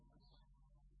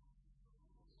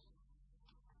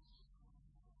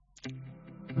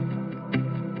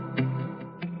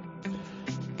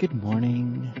Good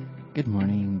morning. Good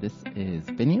morning. This is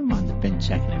Biniam on the Bin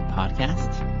Checking In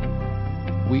podcast.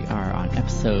 We are on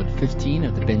episode 15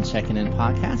 of the Bin Checking In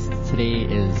podcast. Today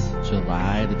is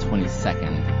July the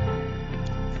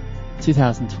 22nd,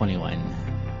 2021.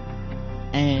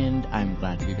 And I'm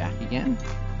glad to be back again.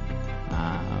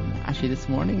 Actually, this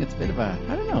morning it's a bit of a,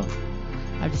 I don't know.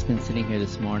 I've just been sitting here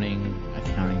this morning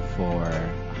accounting for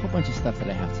a whole bunch of stuff that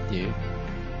I have to do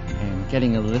and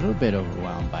getting a little bit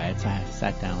overwhelmed by it, so I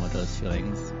sat down with those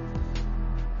feelings.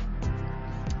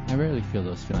 I rarely feel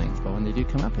those feelings, but when they do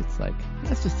come up, it's like,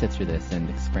 let's just sit through this and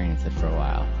experience it for a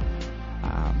while.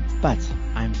 But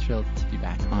I'm thrilled to be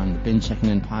back on the Bin Checking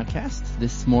In podcast.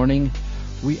 This morning,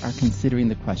 we are considering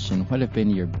the question, what have been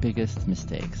your biggest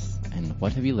mistakes and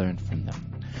what have you learned from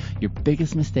them? Your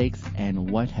biggest mistakes and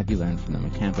what have you learned from them? I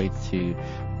can't wait to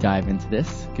dive into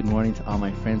this. Good morning to all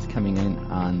my friends coming in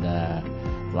on the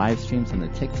live streams on the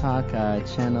TikTok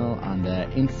channel, on the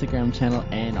Instagram channel,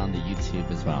 and on the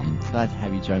YouTube as well. I'm glad to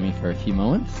have you join me for a few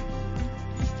moments.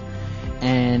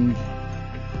 And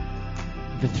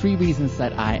the three reasons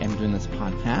that I am doing this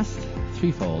podcast,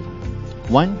 threefold.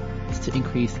 One is to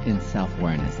increase in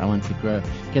self-awareness. I want to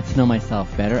get to know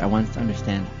myself better. I want to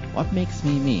understand what makes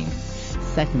me me.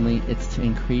 Secondly, it's to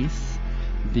increase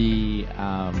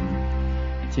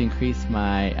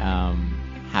my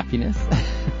happiness.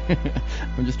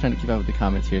 I'm just trying to keep up with the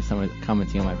comments here. Someone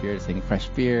commenting on my beard, saying fresh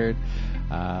beard.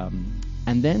 And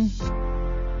then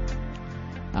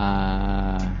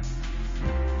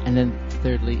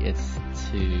thirdly, it's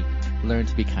to learn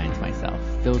to be kind to myself.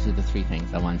 Those are the three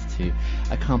things I want to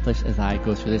accomplish as I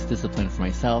go through this discipline for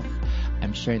myself.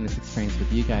 I'm sharing this experience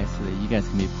with you guys so that you guys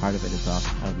can be a part of it as well.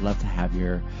 I would love to have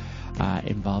your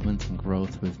involvement and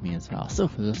growth with me as well. So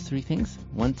for those three things,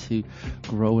 one, to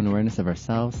grow an awareness of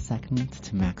ourselves. Second,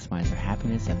 to maximize our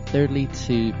happiness. And thirdly,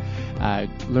 to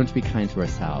learn to be kind to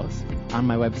ourselves. On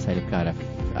my website, I've got a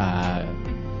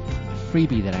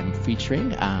freebie that I'm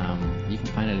featuring. You can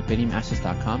find it at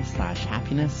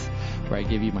biniamasters.com/happiness, where I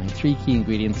give you my 3 key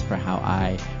ingredients for how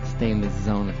I stay in this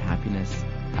zone of happiness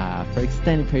for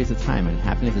extended periods of time. And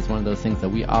happiness is one of those things that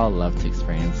we all love to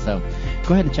experience. So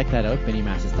go ahead and check that out,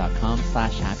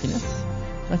 biniamasters.com/happiness.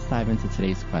 Let's dive into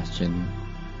today's question.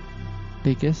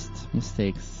 Biggest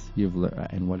mistakes you've learned,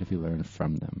 and what have you learned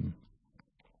from them?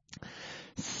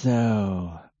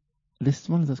 So this is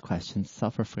one of those questions,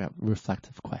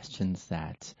 self-reflective questions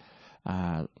that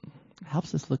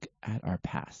helps us look at our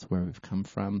past, where we've come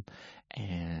from,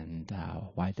 and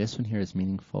why this one here is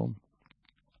meaningful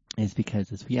is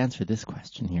because as we answer this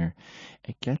question here,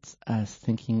 it gets us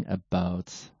thinking about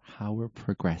how we're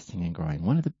progressing and growing.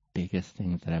 One of the biggest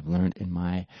things that I've learned in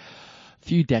my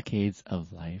few decades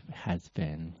of life has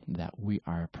been that we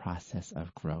are a process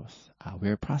of growth.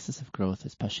 We're a process of growth,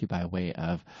 especially by way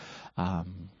of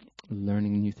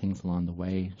learning new things along the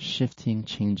way, shifting,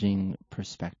 changing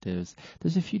perspectives.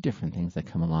 There's a few different things that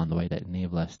come along the way that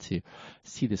enable us to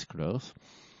see this growth.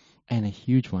 And a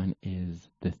huge one is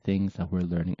the things that we're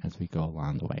learning as we go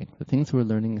along the way. The things we're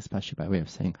learning, especially by way of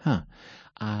saying,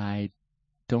 I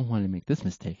don't want to make this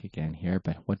mistake again here,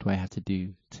 but what do I have to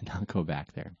do to not go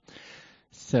back there?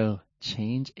 So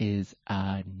change is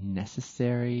a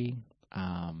necessary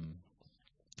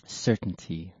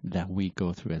certainty that we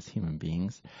go through as human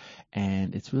beings,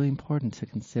 and it's really important to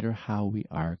consider how we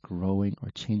are growing or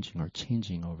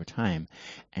changing over time.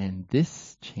 And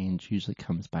this change usually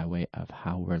comes by way of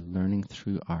how we're learning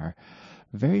through our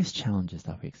various challenges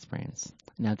that we experience.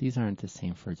 Now, these aren't the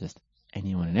same for just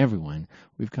anyone and everyone.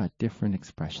 We've got different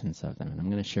expressions of them, and I'm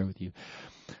going to share with you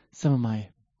some of my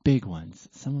big ones,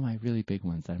 some of my really big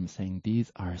ones that I'm saying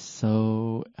these are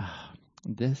so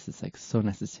this is like so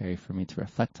necessary for me to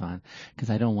reflect on,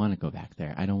 because I don't want to go back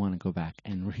there. I don't want to go back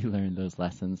and relearn those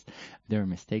lessons. There are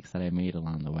mistakes that I made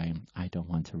along the way. I don't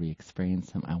want to re-experience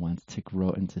them. I want to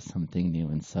grow into something new.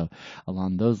 And so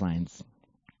along those lines,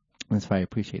 that's why I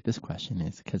appreciate this question,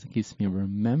 is because it keeps me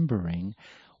remembering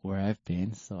where I've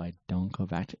been so I don't go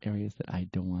back to areas that I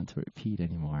don't want to repeat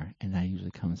anymore. And that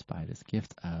usually comes by this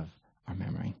gift of our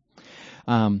memory.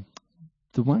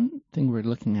 The one thing we're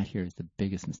looking at here is the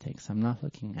biggest mistakes. I'm not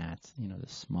looking at, the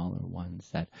smaller ones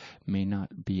that may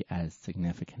not be as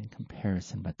significant in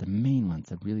comparison, but the main ones,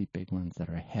 the really big ones that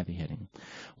are heavy hitting.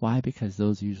 Why? Because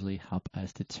those usually help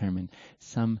us determine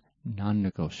some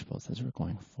non-negotiables as we're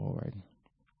going forward.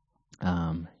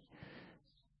 So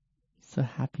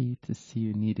happy to see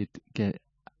you needed to get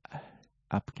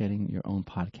up getting your own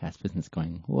podcast business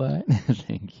going. What?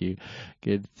 Thank you.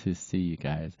 Good to see you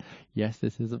guys. Yes,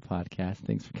 this is a podcast.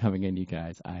 Thanks for coming in, you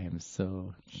guys. I am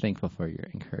so thankful for your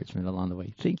encouragement along the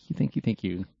way. Thank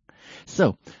you.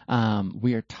 So,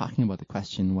 we are talking about the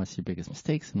question, what's your biggest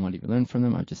mistakes and what have you learned from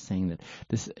them? I'm just saying that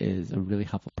this is a really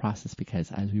helpful process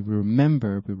because as we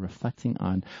remember, we're reflecting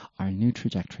on our new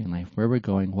trajectory in life, where we're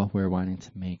going, what we're wanting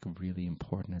to make really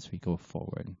important as we go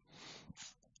forward.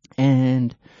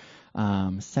 And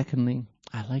secondly,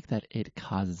 I like that it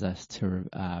causes us to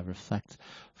reflect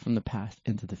from the past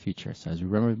into the future. So as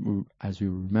we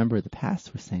remember the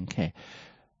past, we're saying, okay,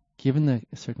 given the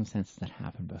circumstances that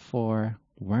happened before,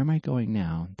 where am I going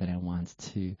now that I want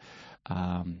to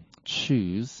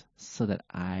choose so that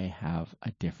I have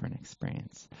a different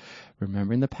experience?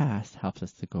 Remembering the past helps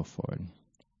us to go forward.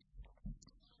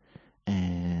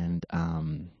 And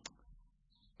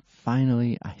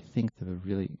finally, I think the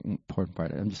really important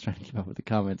part, I'm just trying to keep up with the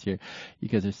comments here. You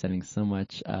guys are sending so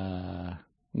much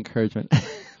encouragement.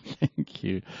 Thank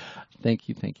you. Thank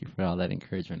you for all that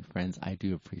encouragement, friends. I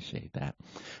do appreciate that.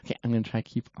 Okay, I'm going to try to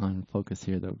keep on focus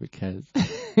here, though, because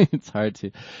it's hard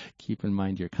to keep in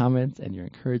mind your comments and your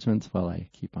encouragements while I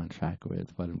keep on track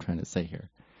with what I'm trying to say here.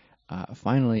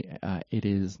 Finally, it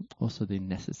is also the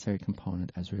necessary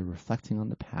component as we're reflecting on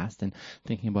the past and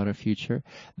thinking about our future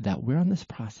that we're on this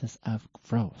process of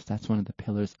growth. That's one of the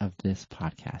pillars of this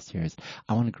podcast here is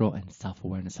I want to grow in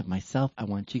self-awareness of myself. I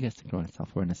want you guys to grow in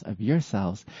self-awareness of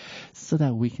yourselves so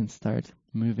that we can start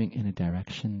moving in a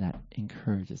direction that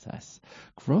encourages us.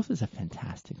 Growth is a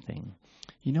fantastic thing.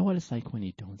 You know what it's like when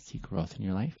you don't see growth in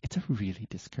your life? It's a really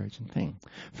discouraging thing.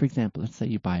 For example, let's say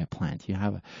you buy a plant. You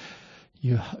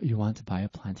want to buy a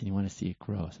plant and you want to see it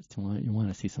grow. You want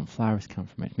to see some flowers come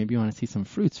from it. Maybe you want to see some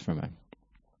fruits from it,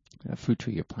 a fruit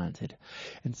tree you planted.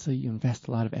 And so you invest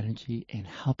a lot of energy in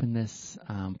helping this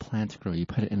plant grow. You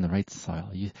put it in the right soil.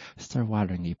 You start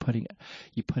watering. You put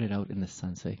it out in the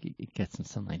sun so it gets some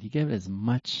sunlight. You give it as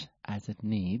much as it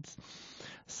needs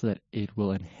so that it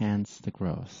will enhance the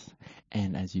growth.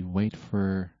 And as you wait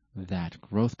for that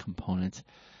growth component,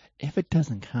 if it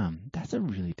doesn't come, that's a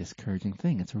really discouraging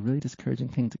thing. It's a really discouraging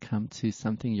thing to come to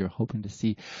something you're hoping to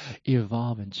see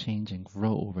evolve and change and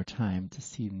grow over time to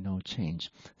see no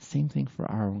change. Same thing for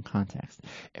our own context.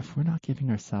 If we're not giving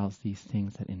ourselves these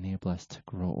things that enable us to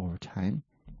grow over time,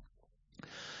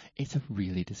 it's a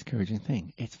really discouraging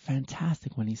thing. It's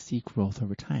fantastic when you see growth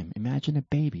over time. Imagine a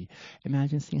baby.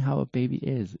 Imagine seeing how a baby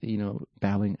is,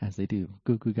 babbling as they do,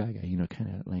 goo goo gaga,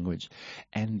 kind of language.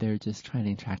 And they're just trying to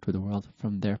interact with the world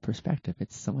from their perspective.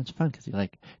 It's so much fun because you're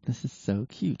like, this is so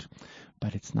cute.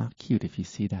 But it's not cute if you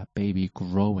see that baby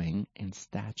growing in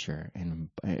stature and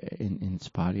in its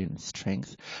body and its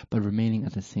strength, but remaining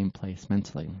at the same place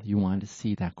mentally. You want to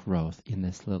see that growth in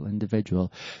this little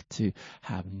individual to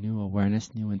have new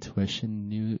awareness, new intuition,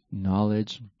 new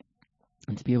knowledge,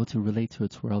 and to be able to relate to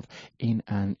its world in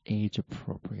an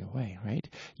age-appropriate way, right?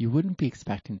 You wouldn't be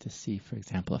expecting to see, for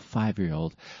example, a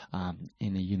 5-year-old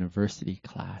in a university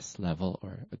class level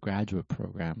or a graduate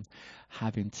program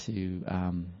having to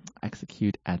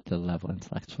execute at the level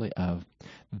intellectually of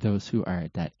those who are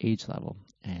at that age level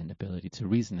and ability to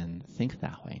reason and think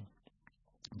that way.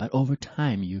 But over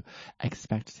time, you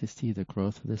expect to see the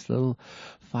growth of this little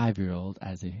 5-year-old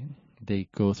as they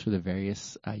go through the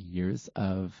various years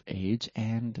of age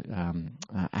and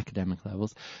academic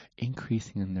levels,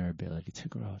 increasing in their ability to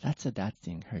grow. That's the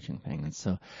encouraging thing. And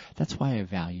so that's why I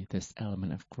value this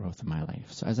element of growth in my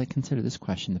life. So as I consider this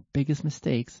question, the biggest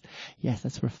mistakes, yes,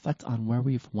 let's reflect on where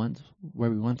we once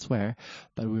were,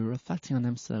 but we're reflecting on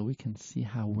them so that we can see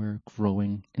how we're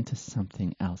growing into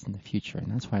something else in the future.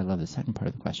 And that's why I love the second part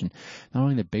of the question. Not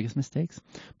only the biggest mistakes,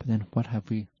 but then what have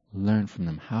we learn from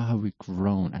them? How have we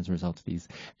grown as a result of these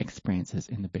experiences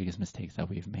in the biggest mistakes that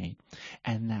we've made?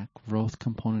 And that growth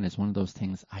component is one of those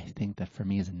things I think that for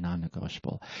me is a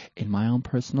non-negotiable. In my own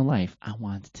personal life, I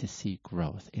want to see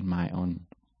growth in my own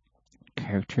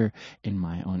character, in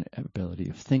my own ability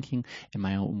of thinking, in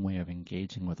my own way of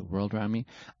engaging with the world around me.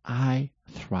 I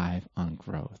thrive on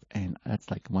growth, and that's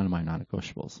like one of my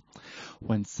non-negotiables.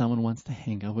 When someone wants to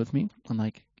hang out with me, I'm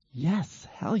like, yes,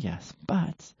 hell yes,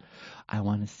 but I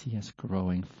want to see us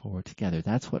growing forward together.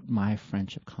 That's what my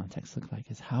friendship context looks like,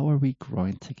 is how are we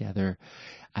growing together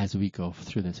as we go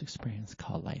through this experience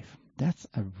called life. That's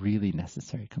a really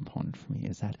necessary component for me,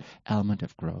 is that element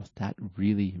of growth. That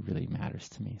really, really matters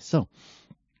to me. So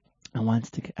I want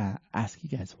to ask you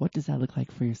guys, what does that look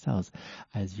like for yourselves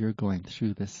as you're going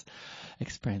through this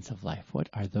experience of life? What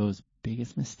are those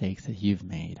biggest mistakes that you've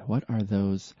made? What are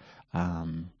those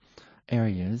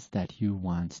areas that you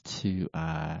want to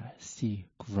see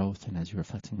growth and as you're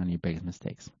reflecting on your biggest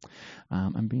mistakes.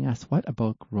 I'm being asked, what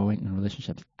about growing in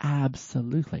relationships?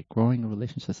 Absolutely. Growing in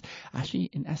relationships. Actually,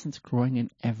 in essence, growing in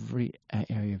every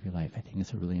area of your life, I think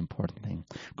is a really important thing.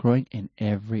 Growing in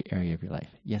every area of your life.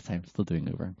 Yes, I'm still doing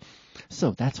Uber.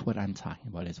 So that's what I'm talking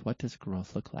about, is what does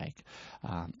growth look like?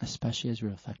 Especially as you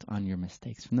reflect on your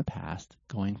mistakes from the past,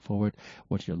 going forward,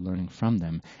 what you're learning from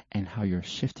them, and how you're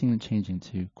shifting and changing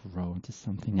to grow into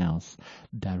something else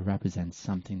that represents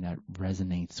something that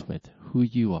resonates with who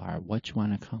you are, what you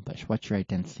want to accomplish, what your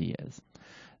identity is.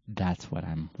 That's what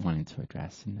I'm wanting to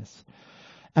address in this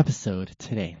episode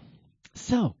today.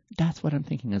 So that's what I'm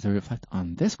thinking as I reflect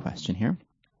on this question here.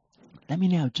 Let me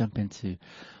now jump into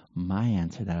my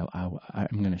answer that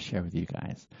I'm going to share with you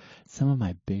guys. Some of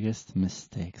my biggest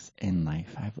mistakes in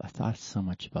life. I've thought so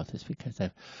much about this because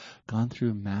I've gone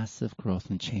through massive growth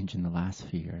and change in the last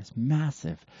few years.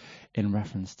 Massive in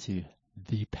reference to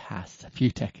the past few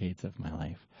decades of my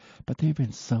life. But they've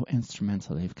been so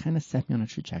instrumental. They've kind of set me on a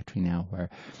trajectory now where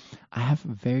I have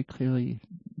very clearly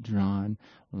drawn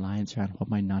lines around what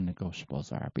my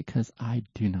non-negotiables are, because I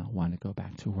do not want to go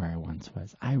back to where I once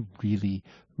was. I really,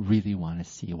 really want to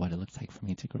see what it looks like for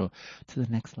me to grow to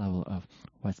the next level of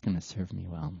what's going to serve me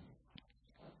well.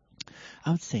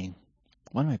 I would say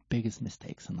one of my biggest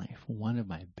mistakes in life,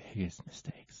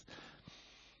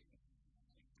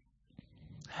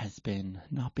 has been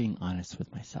not being honest with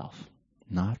myself.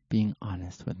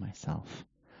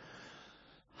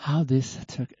 How this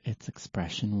took its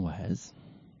expression was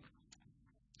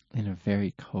in a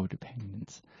very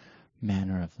codependent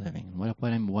manner of living.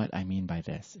 What I mean by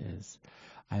this is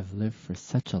I've lived for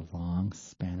such a long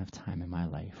span of time in my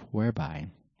life whereby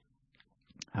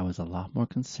I was a lot more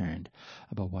concerned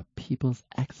about what people's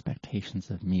expectations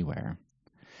of me were,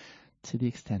 to the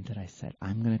extent that I said,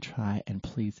 I'm going to try and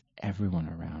please everyone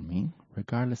around me,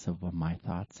 regardless of what my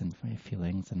thoughts and my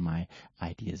feelings and my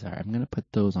ideas are. I'm going to put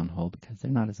those on hold because they're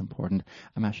not as important.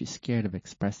 I'm actually scared of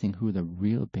expressing who the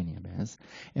real Binyam is.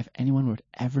 If anyone would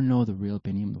ever know the real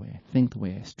Binyam, the way I think, the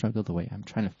way I struggle, the way I'm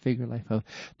trying to figure life out,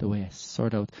 the way I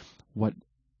sort out what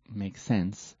makes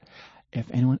sense, if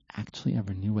anyone actually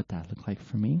ever knew what that looked like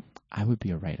for me, I would be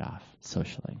a write-off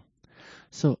socially.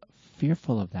 So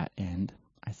fearful of that end,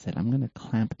 I said, I'm going to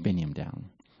clamp Binyam down,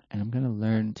 and I'm going to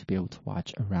learn to be able to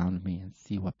watch around me and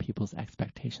see what people's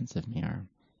expectations of me are.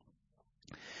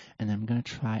 And then I'm going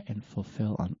to try and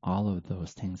fulfill on all of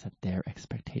those things that their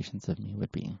expectations of me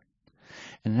would be.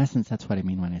 And in essence, that's what I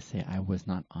mean when I say I was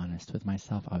not honest with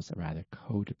myself. I was rather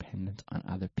codependent on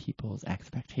other people's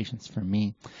expectations for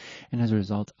me. And as a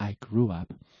result, I grew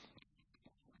up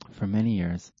for many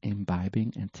years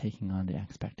imbibing and taking on the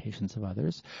expectations of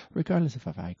others, regardless of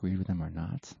if I agreed with them or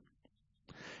not,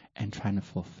 and trying to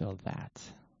fulfill that.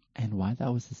 And why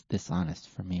that was dishonest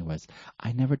for me was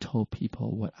I never told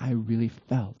people what I really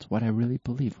felt, what I really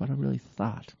believed, what I really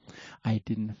thought. I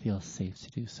didn't feel safe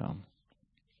to do so.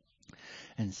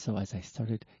 And so as I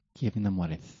started giving them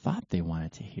what I thought they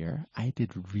wanted to hear, I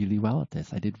did really well at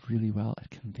this. I did really well at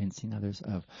convincing others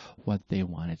of what they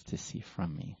wanted to see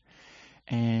from me.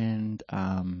 And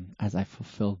as I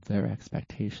fulfilled their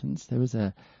expectations, there was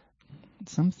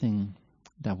something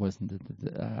that wasn't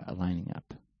lining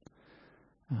up.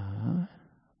 I'm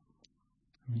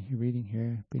reading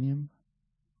here, Binyam.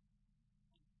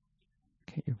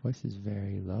 Okay, your voice is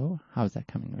very low. How is that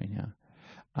coming right now?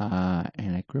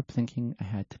 And I grew up thinking I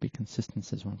had to be consistent,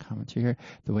 says one commenter here.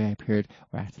 The way I appeared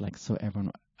or acted like so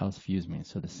everyone else views me.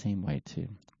 So the same way too.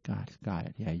 Got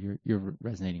it. Yeah, you're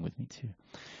resonating with me too.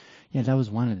 Yeah, that was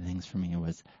one of the things for me,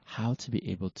 was how to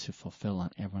be able to fulfill on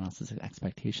everyone else's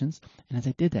expectations. And as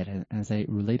I did that, and as I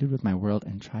related with my world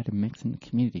and tried to mix in the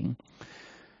community,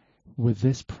 with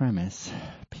this premise,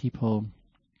 people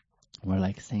were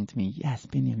like saying to me, yes,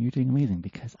 Binyam, you're doing amazing,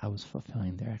 because I was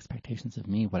fulfilling their expectations of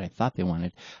me, what I thought they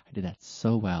wanted. I did that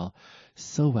so well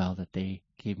that they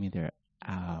gave me their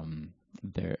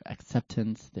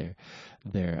acceptance, their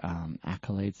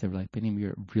accolades. They were like, Binyam,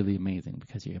 you're really amazing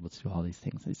because you're able to do all these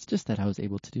things. It's just that I was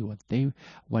able to do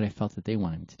what I felt that they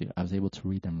wanted me to do. I was able to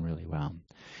read them really well.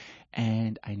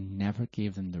 And I never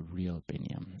gave them the real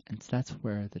Binyam. And so that's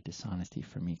where the dishonesty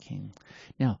for me came.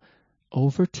 Now,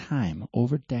 over time,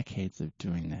 over decades of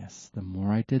doing this, the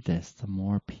more I did this, the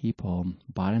more people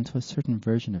bought into a certain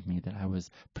version of me that I was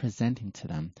presenting to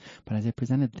them. But as I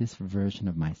presented this version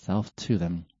of myself to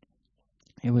them,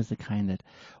 it was the kind that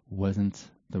wasn't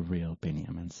the real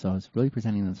Binyam. And so I was really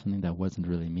presenting them something that wasn't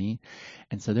really me.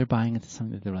 And so they're buying into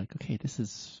something that they're like, okay, this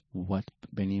is what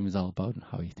Binyam is all about and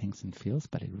how he thinks and feels,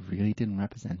 but it really didn't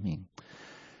represent me.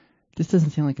 This doesn't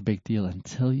seem like a big deal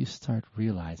until you start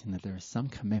realizing that there are some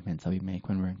commitments that we make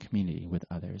when we're in community with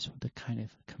others, the kind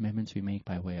of commitments we make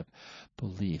by way of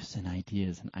beliefs and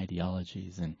ideas and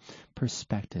ideologies and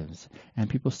perspectives, and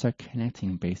people start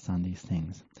connecting based on these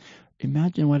things.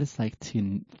 Imagine what it's like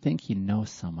to think you know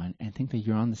someone and think that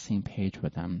you're on the same page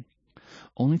with them,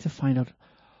 only to find out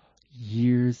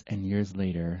years and years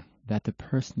later that the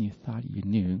person you thought you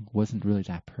knew wasn't really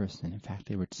that person. In fact,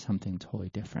 they were something totally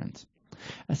different,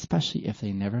 especially if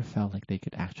they never felt like they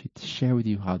could actually share with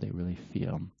you how they really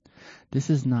feel. This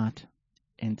is not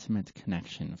intimate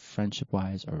connection,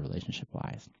 friendship-wise or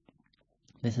relationship-wise.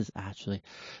 This is actually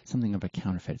something of a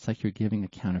counterfeit. It's like you're giving a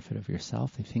counterfeit of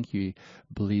yourself. They think you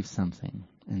believe something.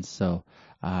 And so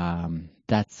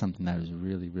that's something that is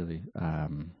really, really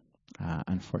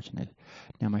unfortunate.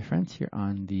 Now, my friends here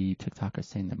on the TikTok are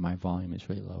saying that my volume is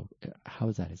really low. How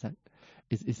is that?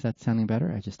 Is that sounding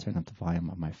better? I just turned up the volume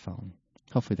on my phone.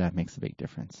 Hopefully that makes a big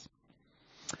difference.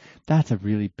 That's a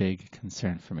really big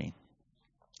concern for me,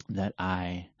 that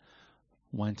I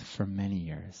went for many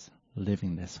years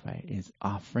living this way, is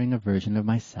offering a version of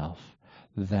myself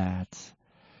that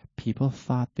people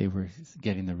thought they were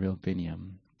getting the real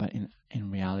Biniam, but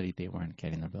in reality they weren't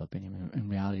getting the real Biniam. In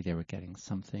reality they were getting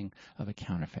something of a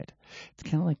counterfeit. It's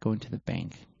kind of like going to the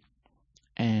bank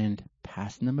and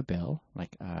passing them a bill,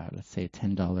 like let's say a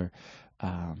 $10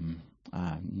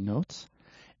 note.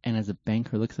 And as a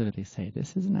banker looks at it, they say,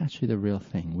 this isn't actually the real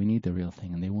thing. We need the real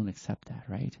thing. And they won't accept that,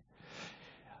 right?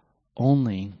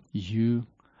 Only you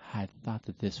had thought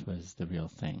that this was the real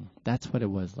thing. That's what it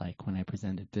was like when I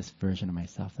presented this version of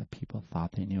myself that people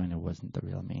thought they knew and it wasn't the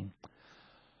real me.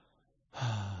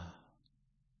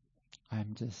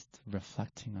 I'm just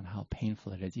reflecting on how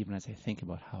painful it is, even as I think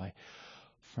about how I,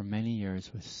 for many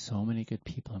years, with so many good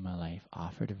people in my life,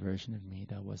 offered a version of me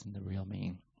that wasn't the real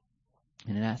me.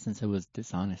 And in essence, it was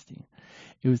dishonesty.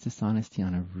 It was dishonesty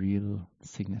on a real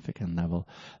significant level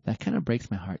that kind of breaks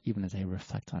my heart even as I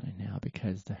reflect on it now,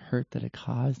 because the hurt that it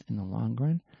caused in the long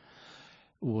run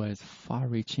was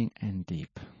far-reaching and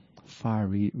deep.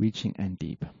 Far-reaching and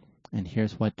deep. And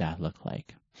here's what that looked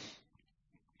like.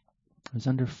 It was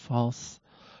under false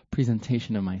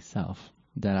presentation of myself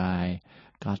that I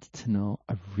got to know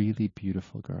a really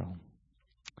beautiful girl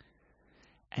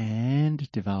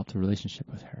and developed a relationship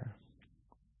with her.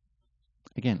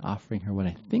 Again, offering her what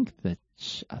I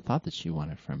thought that she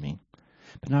wanted from me,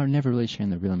 but now never really sharing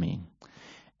the real me.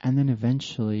 And then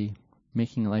eventually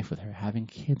making life with her, having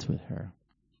kids with her.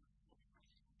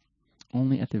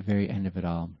 Only at the very end of it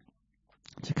all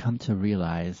to come to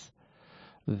realize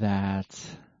that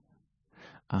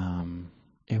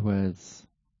it was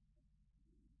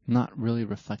not really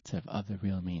reflective of the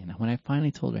real me. And when I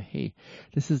finally told her, hey,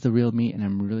 this is the real me, and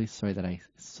I'm really sorry that I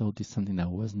sold you something that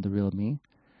wasn't the real me,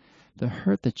 the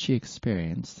hurt that she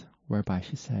experienced, whereby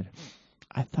she said,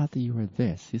 I thought that you were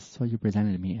this. This is what you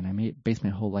presented to me, and I based my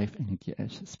whole life in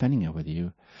spending it with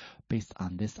you based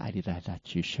on this idea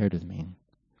that you shared with me.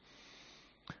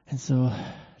 And so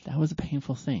that was a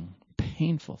painful thing.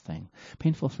 Painful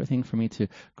thing for me to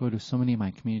go to so many of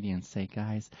my community and say,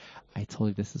 guys, I told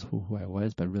you this is who I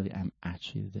was, but really I'm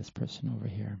actually this person over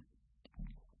here.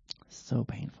 So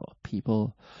painful.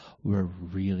 People were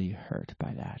really hurt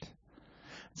by that.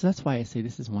 So that's why I say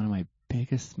this is one of my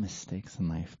biggest mistakes in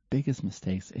life. Biggest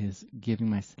mistakes is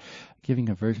giving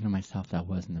a version of myself that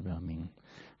wasn't the real me.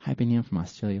 Hi, Biniam from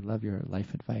Australia. Love your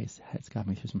life advice. It's got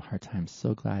me through some hard times.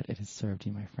 So glad it has served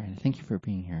you, my friend. Thank you for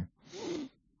being here.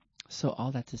 So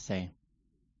all that to say,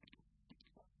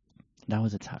 that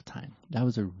was a tough time. That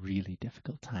was a really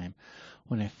difficult time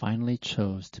when I finally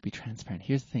chose to be transparent.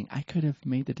 Here's the thing. I could have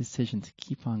made the decision to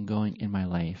keep on going in my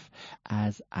life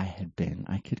as I had been.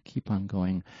 I could keep on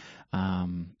going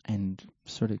and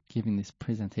sort of giving this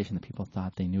presentation that people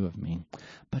thought they knew of me.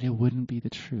 But it wouldn't be the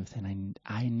truth. And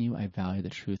I knew I valued the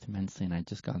truth immensely, and I'd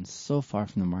just gotten so far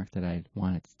from the mark that I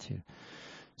wanted to.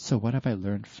 So what have I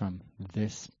learned from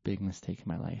this big mistake in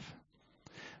my life?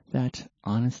 That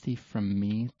honesty from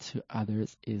me to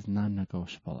others is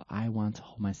non-negotiable. I want to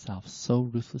hold myself so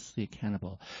ruthlessly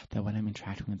accountable that when I'm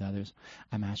interacting with others,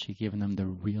 I'm actually giving them the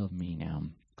real me now.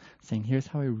 Saying, here's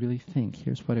how I really think,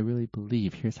 here's what I really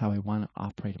believe, here's how I want to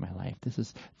operate in my life. This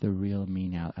is the real me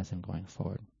now as I'm going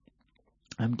forward.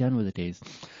 I'm done with the days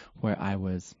where I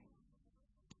was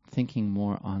thinking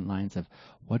more on lines of,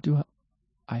 what do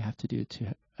I have to do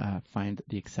to find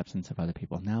the acceptance of other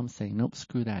people. Now I'm saying, nope,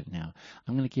 screw that now.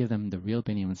 I'm going to give them the real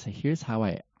Biniam and say, here's how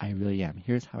I really am.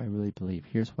 Here's how I really believe.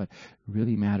 Here's what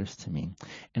really matters to me.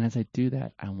 And as I do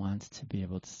that, I want to be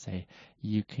able to say,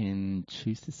 you can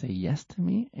choose to say yes to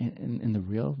me in the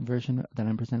real version that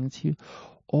I'm presenting to you,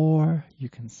 or you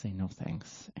can say no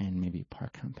thanks and maybe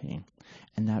part company.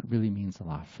 And that really means a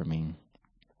lot for me.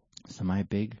 So my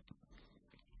big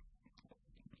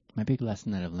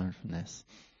lesson that I've learned from this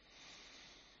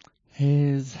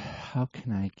is, how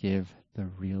can I give the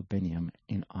real Biniam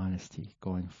in honesty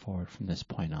going forward from this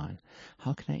point on?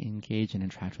 How can I engage and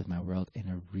interact with my world in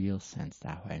a real sense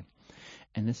that way?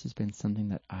 And this has been something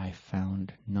that I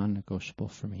found non-negotiable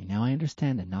for me. Now, I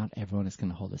understand that not everyone is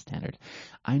going to hold a standard.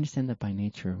 I understand that by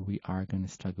nature, we are going to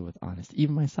struggle with honesty.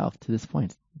 Even myself, to this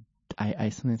point, I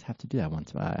sometimes have to do that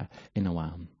once in a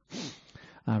while.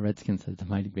 Redskin says, the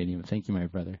mighty Biniam, thank you, my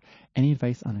brother. Any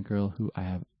advice on a girl who I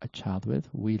have a child with?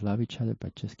 We love each other,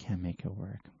 but just can't make it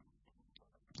work.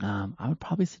 I would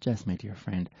probably suggest, my dear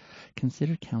friend,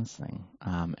 consider counseling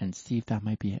and see if that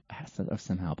might be of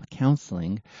some help.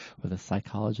 Counseling with a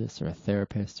psychologist or a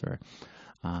therapist or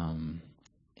a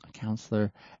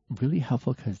counselor, really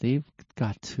helpful because they've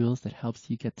got tools that helps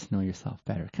you get to know yourself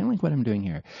better. Kind of like what I'm doing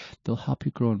here. They'll help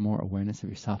you grow in more awareness of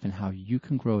yourself and how you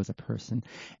can grow as a person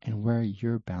and where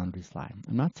your boundaries lie.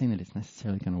 I'm not saying that it's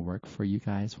necessarily going to work for you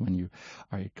guys when you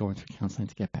are going through counseling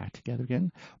to get back together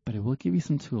again, but it will give you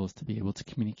some tools to be able to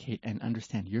communicate and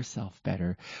understand yourself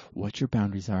better, what your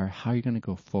boundaries are, how you're going to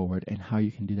go forward, and how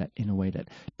you can do that in a way that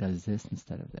does this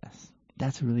instead of this.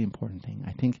 That's a really important thing.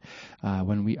 I think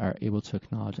when we are able to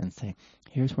acknowledge and say,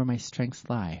 here's where my strengths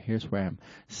lie, here's where I'm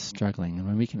struggling, and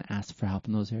when we can ask for help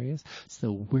in those areas,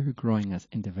 so we're growing as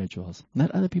individuals.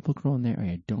 Let other people grow in their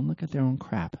area. Don't look at their own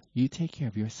crap. You take care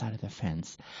of your side of the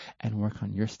fence and work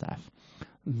on your stuff.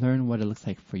 Learn what it looks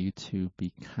like for you to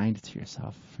be kind to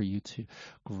yourself, for you to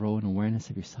grow in awareness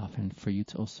of yourself, and for you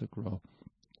to also grow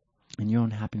in your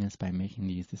own happiness by making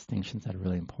these distinctions that are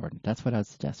really important. That's what I would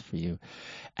suggest for you.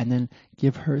 And then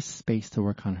give her space to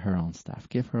work on her own stuff.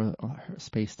 Give her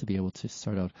space to be able to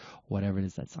sort out whatever it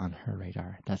is that's on her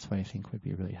radar. That's what I think would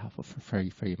be really helpful for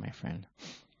you, my friend.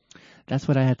 That's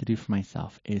what I had to do for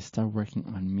myself, is start working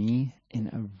on me in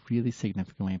a really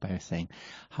significant way by saying,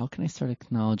 how can I start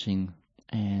acknowledging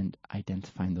and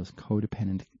identifying those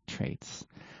codependent traits?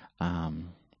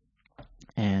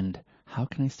 And how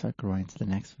can I start growing to the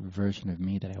next version of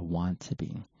me that I want to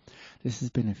be? This has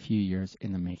been a few years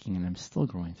in the making, and I'm still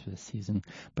growing through the season,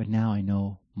 but now I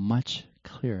know much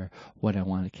clearer what I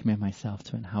want to commit myself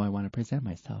to and how I want to present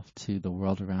myself to the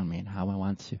world around me and how I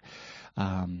want to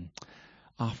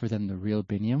offer them the real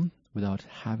Biniam without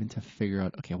having to figure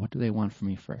out, okay, what do they want from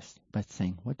me first? But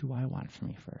saying, what do I want from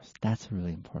me first? That's a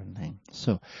really important thing.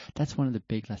 So that's one of the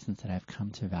big lessons that I've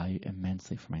come to value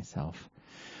immensely for myself.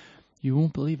 You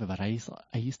won't believe it, but I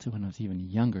used to, when I was even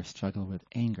younger, struggle with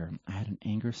anger. I had an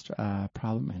anger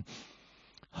problem, and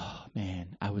oh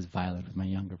man, I was violent with my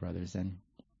younger brothers, and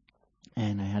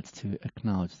I had to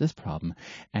acknowledge this problem,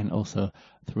 and also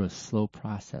through a slow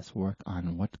process work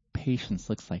on what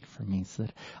patience looks like for me, so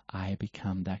that I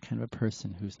become that kind of a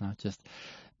person who's not just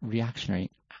reactionary,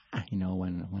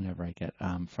 whenever I get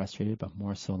frustrated, but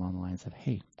more so along the lines of,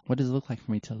 hey, what does it look like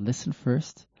for me to listen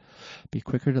first? Be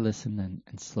quicker to listen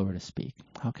and slower to speak.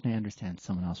 How can I understand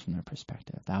someone else from their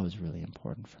perspective? That was really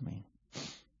important for me.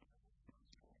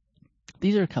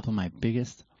 These are a couple of my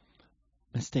biggest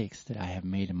mistakes that I have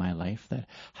made in my life that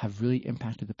have really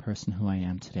impacted the person who I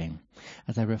am today.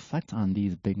 As I reflect on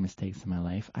these big mistakes in my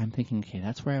life, I'm thinking, okay,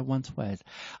 that's where I once was.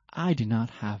 I do not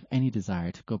have any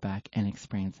desire to go back and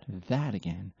experience that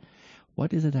again.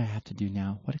 What is it I have to do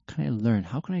now? What can I learn?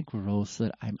 How can I grow so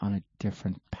that I'm on a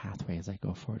different pathway as I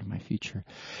go forward in my future?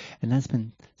 And that's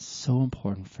been so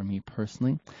important for me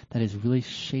personally. That has really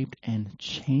shaped and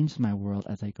changed my world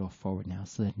as I go forward now,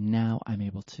 so that now I'm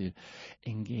able to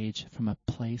engage from a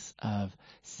place of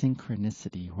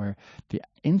synchronicity, where the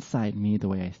inside me, the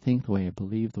way I think, the way I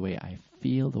believe, the way I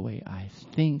feel, the way I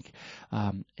think,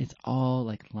 it's all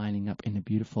like lining up in a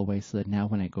beautiful way, so that now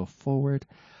when I go forward,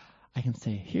 I can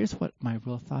say, here's what my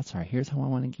real thoughts are. Here's how I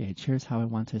want to engage. Here's how I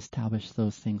want to establish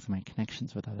those things, my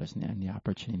connections with others, and the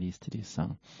opportunities to do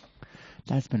so.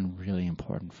 That's been really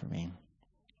important for me.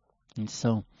 And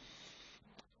so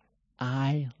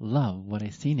I love what I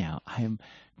see now. I am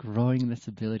growing this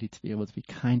ability to be able to be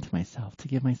kind to myself, to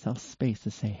give myself space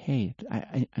to say, hey,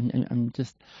 I'm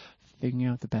just figuring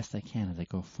out the best I can as I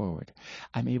go forward.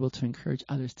 I'm able to encourage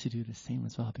others to do the same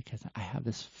as well, because I have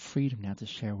this freedom now to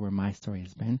share where my story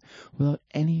has been without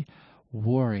any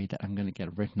worry that I'm going to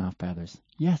get written off by others.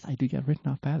 Yes, I do get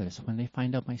written off by others. When they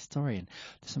find out my story and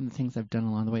some of the things I've done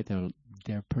along the way,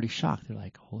 they're pretty shocked. They're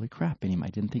like, holy crap, Benim, I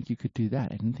didn't think you could do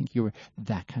that. I didn't think you were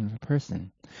that kind of a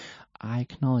person. I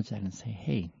acknowledge that and say,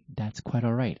 hey, that's quite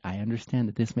all right. I understand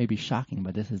that this may be shocking,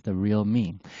 but this is the real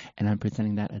me. And I'm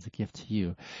presenting that as a gift to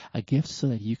you. A gift so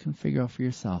that you can figure out for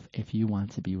yourself if you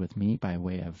want to be with me by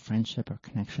way of friendship or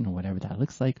connection or whatever that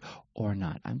looks like or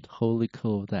not. I'm totally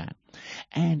cool with that.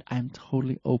 And I'm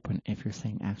totally open if you're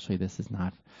saying, actually, this is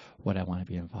not what I want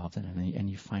to be involved in, and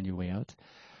you find your way out.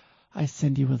 I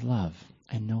send you with love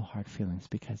and no hard feelings,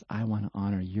 because I want to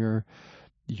honor your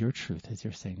truth as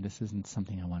you're saying, this isn't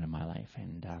something I want in my life,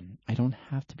 and I don't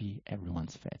have to be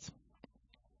everyone's fit.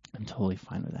 I'm totally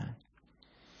fine with that.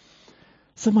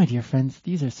 So, my dear friends,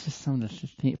 these are just some of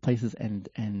the places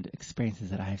and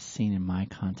experiences that I've seen in my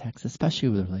context, especially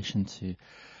with relation to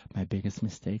my biggest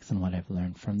mistakes and what I've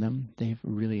learned from them. They've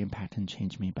really impacted and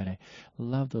changed me, but I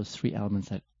love those three elements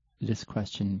that this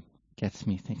question gets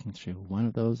me thinking through. One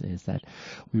of those is that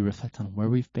we reflect on where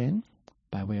we've been,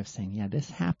 by way of saying, yeah, this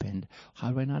happened.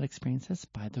 How do I not experience this?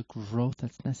 By the growth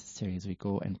that's necessary as we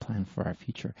go and plan for our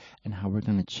future and how we're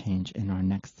going to change in our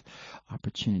next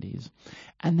opportunities.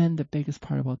 And then the biggest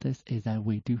part about this is that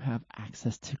we do have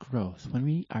access to growth. When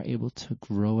we are able to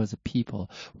grow as a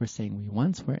people, we're saying we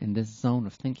once were in this zone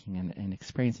of thinking and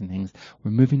experiencing things.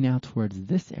 We're moving now towards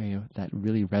this area that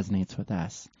really resonates with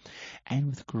us. And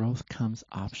with growth comes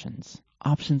options.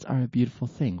 Options are a beautiful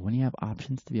thing. When you have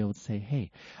options to be able to say,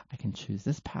 hey, I can choose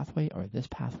this pathway or this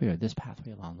pathway or this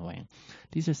pathway along the way.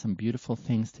 These are some beautiful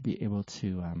things to be able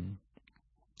to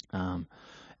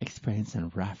experience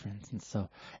and reference. And so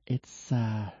it's,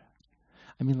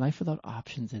 life without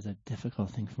options is a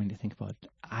difficult thing for me to think about.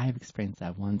 I've experienced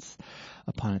that once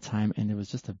upon a time, and it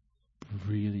was just a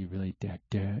really, really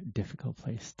difficult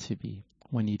place to be.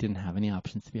 When you didn't have any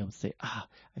options to be able to say, I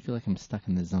feel like I'm stuck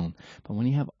in the zone. But when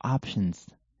you have options,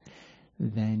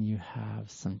 then you have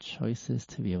some choices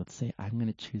to be able to say, I'm going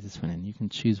to choose this one. And you can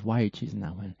choose why you're choosing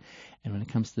that one. And when it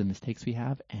comes to the mistakes we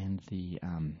have and the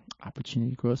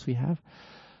opportunity growth we have,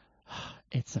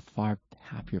 it's a far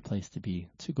happier place to be,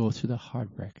 to go through the hard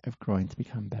work of growing to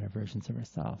become better versions of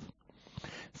ourselves.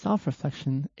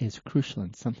 Self-reflection is crucial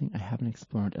and something I haven't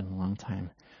explored in a long time.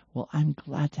 Well, I'm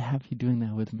glad to have you doing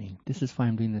that with me. This is why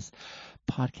I'm doing this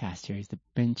podcast series, the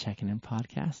Bin Checking In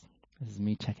podcast. This is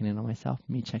me checking in on myself,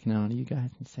 me checking in on you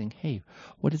guys and saying, hey,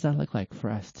 what does that look like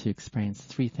for us to experience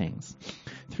three things?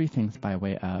 Three things by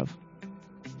way of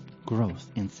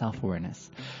growth in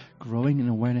self-awareness, growing in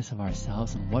awareness of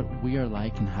ourselves and what we are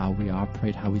like and how we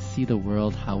operate, how we see the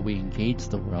world, how we engage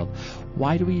the world.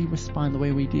 Why do we respond the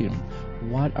way we do?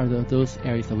 What are those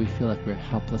areas that we feel like we're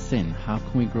helpless in? How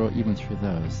can we grow even through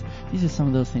those? These are some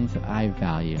of those things that I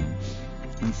value.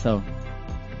 And so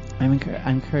I'm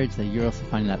encouraged that you're also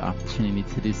finding that opportunity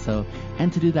to do so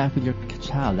and to do that with your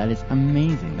child. That is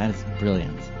amazing. That is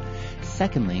brilliant.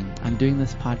 Secondly, I'm doing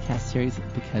this podcast series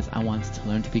because I want to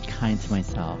learn to be kind to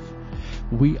myself.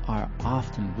 We are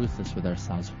often ruthless with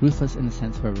ourselves. Ruthless in the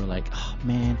sense where we're like, oh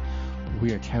man,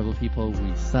 we are terrible people,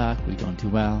 we suck, we don't do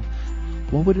well.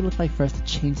 What would it look like for us to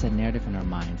change that narrative in our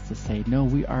minds, to say, no,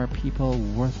 we are people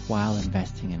worthwhile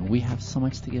investing in. We have so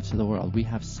much to give to the world. We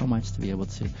have so much to be able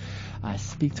to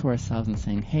speak to ourselves and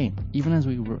saying, hey, even as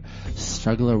we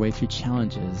struggle our way through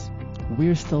challenges,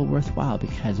 we're still worthwhile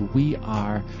because we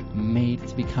are made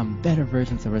to become better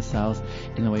versions of ourselves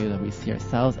in the way that we see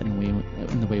ourselves and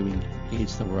in the way we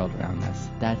engage the world around us.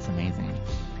 That's amazing.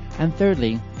 And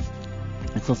thirdly,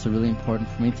 it's also really important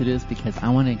for me to do this because I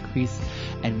want to increase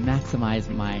and maximize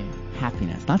my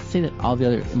happiness. Not to say that all the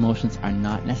other emotions are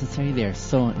not necessary. They are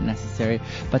so necessary.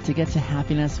 But to get to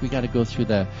happiness, we got to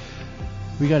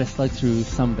slug through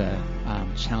some of the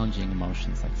challenging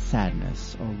emotions like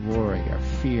sadness or worry or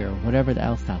fear or whatever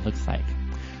else that looks like.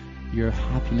 Your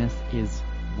happiness is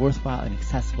worthwhile and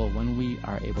accessible when we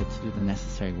are able to do the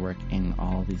necessary work in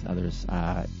all these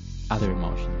other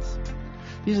emotions.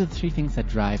 These are the three things that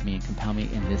drive me and compel me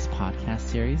in this podcast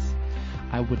series.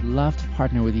 I would love to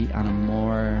partner with you on a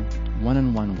more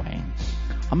one-on-one way.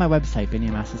 On my website,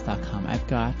 biniamasters.com, I've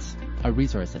got a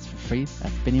resource that's for free.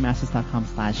 That's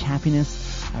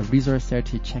biniamasters.com/happiness. A resource there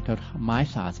to check out my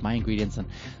thoughts, my ingredients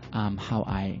on how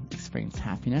I experience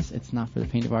happiness. It's not for the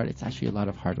faint of heart. It's actually a lot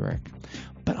of hard work.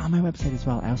 But on my website as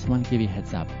well, I also want to give you a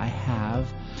heads up. I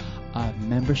have a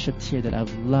membership tier that I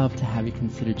would love to have you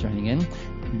consider joining in.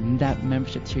 In that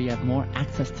membership tier, you have more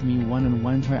access to me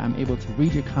one-on-one, where I'm able to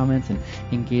read your comments and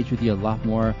engage with you a lot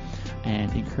more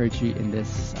and encourage you in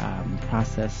this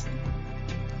process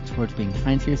towards being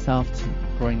kind to yourself, to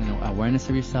growing awareness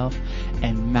of yourself,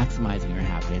 and maximizing your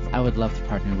happiness. I would love to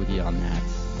partner with you on that.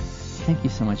 Thank you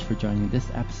so much for joining this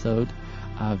episode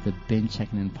of the Binge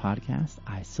Checking In podcast.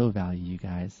 I so value you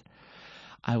guys.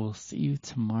 I will see you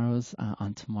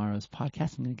on tomorrow's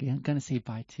podcast. I'm going to say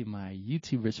bye to my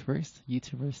YouTubers first.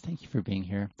 YouTubers, thank you for being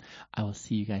here. I will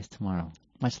see you guys tomorrow.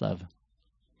 Much love.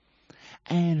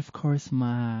 And of course,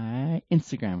 my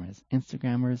Instagrammers,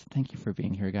 thank you for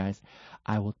being here, guys.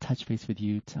 I will touch base with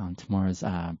you on tomorrow's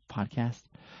podcast.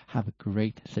 Have a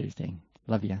great Thursday.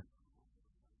 Love ya.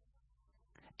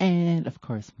 And of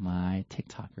course, my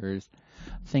TikTokers,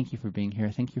 thank you for being here.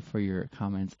 Thank you for your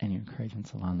comments and your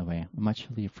encouragements along the way. I much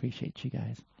really appreciate you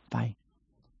guys. Bye.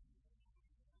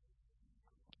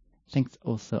 Thanks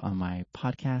also on my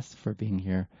podcast for being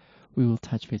here. We will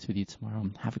touch base with you tomorrow.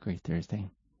 Have a great Thursday.